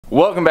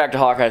Welcome back to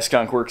Hawkeye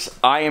Skunk Works.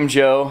 I am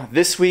Joe.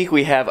 This week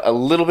we have a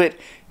little bit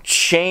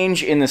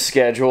change in the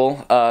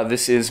schedule.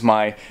 This is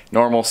my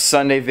normal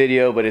Sunday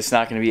video, but it's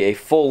not going to be a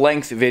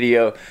full-length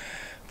video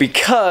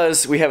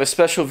because we have a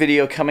special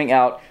video coming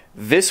out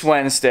this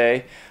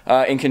Wednesday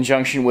in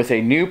conjunction with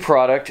a new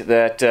product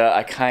that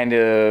I kind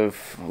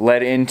of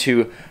led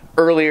into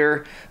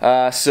earlier.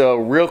 So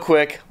real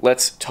quick,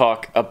 let's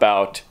talk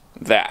about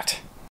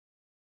that.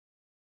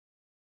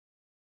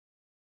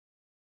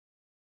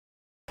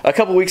 A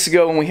couple weeks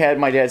ago when we had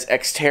my dad's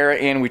Xterra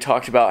in, we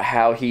talked about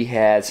how he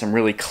had some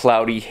really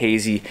cloudy,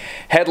 hazy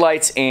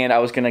headlights, and I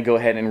was going to go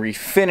ahead and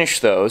refinish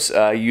those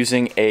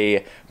using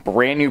a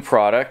brand new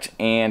product,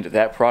 and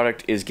that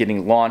product is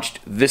getting launched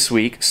this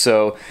week.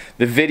 So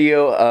the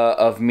video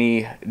of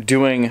me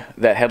doing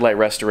that headlight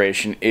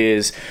restoration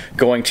is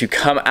going to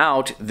come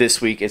out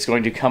this week. It's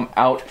going to come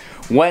out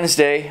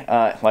Wednesday,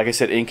 like I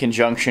said, in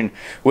conjunction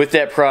with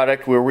that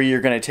product, where we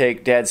are going to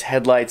take Dad's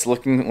headlights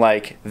looking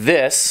like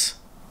this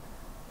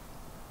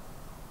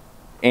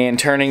and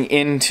turning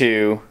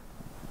into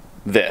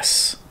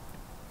this.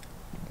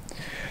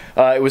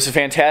 It was a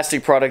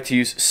fantastic product to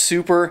use,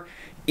 super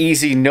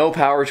easy, no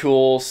power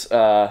tools.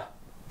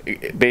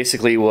 It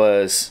basically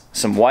was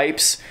some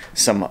wipes,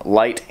 some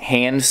light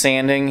hand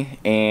sanding,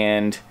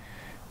 and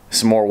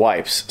some more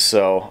wipes.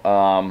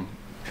 So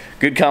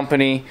good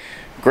company,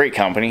 great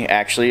company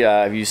actually.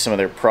 I've used some of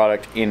their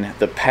product in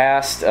the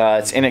past.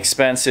 It's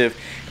inexpensive,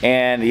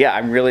 and yeah,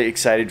 I'm really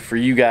excited for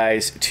you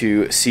guys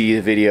to see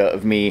the video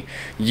of me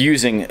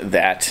using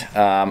that.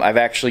 I've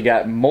actually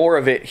got more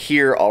of it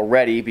here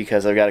already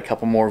because I've got a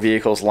couple more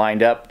vehicles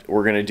lined up.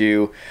 We're gonna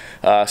do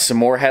some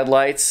more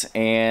headlights,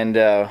 and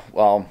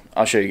well,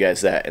 I'll show you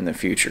guys that in the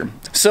future.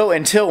 So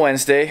until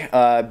Wednesday,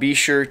 be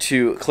sure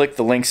to click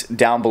the links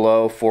down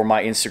below for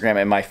my Instagram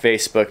and my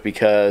Facebook,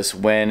 because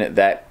when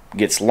that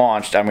gets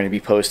launched, I'm going to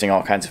be posting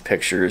all kinds of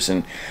pictures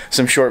and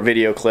some short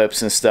video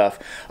clips and stuff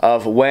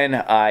of when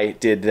I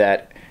did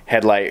that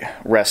headlight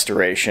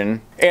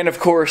restoration. And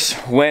of course,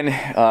 when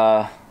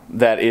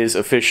that is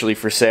officially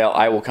for sale,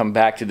 I will come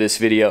back to this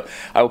video.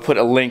 I will put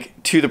a link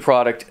to the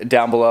product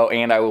down below,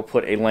 and I will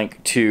put a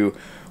link to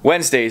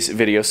Wednesday's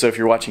video. So if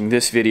you're watching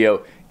this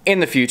video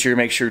in the future,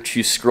 make sure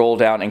to scroll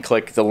down and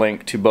click the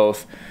link to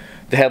both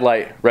the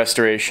headlight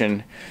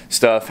restoration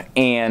stuff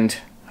and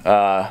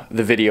the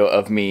video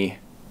of me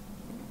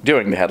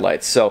doing the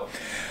headlights. So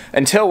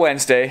until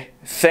Wednesday,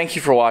 thank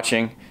you for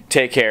watching.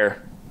 Take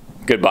care.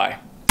 Goodbye.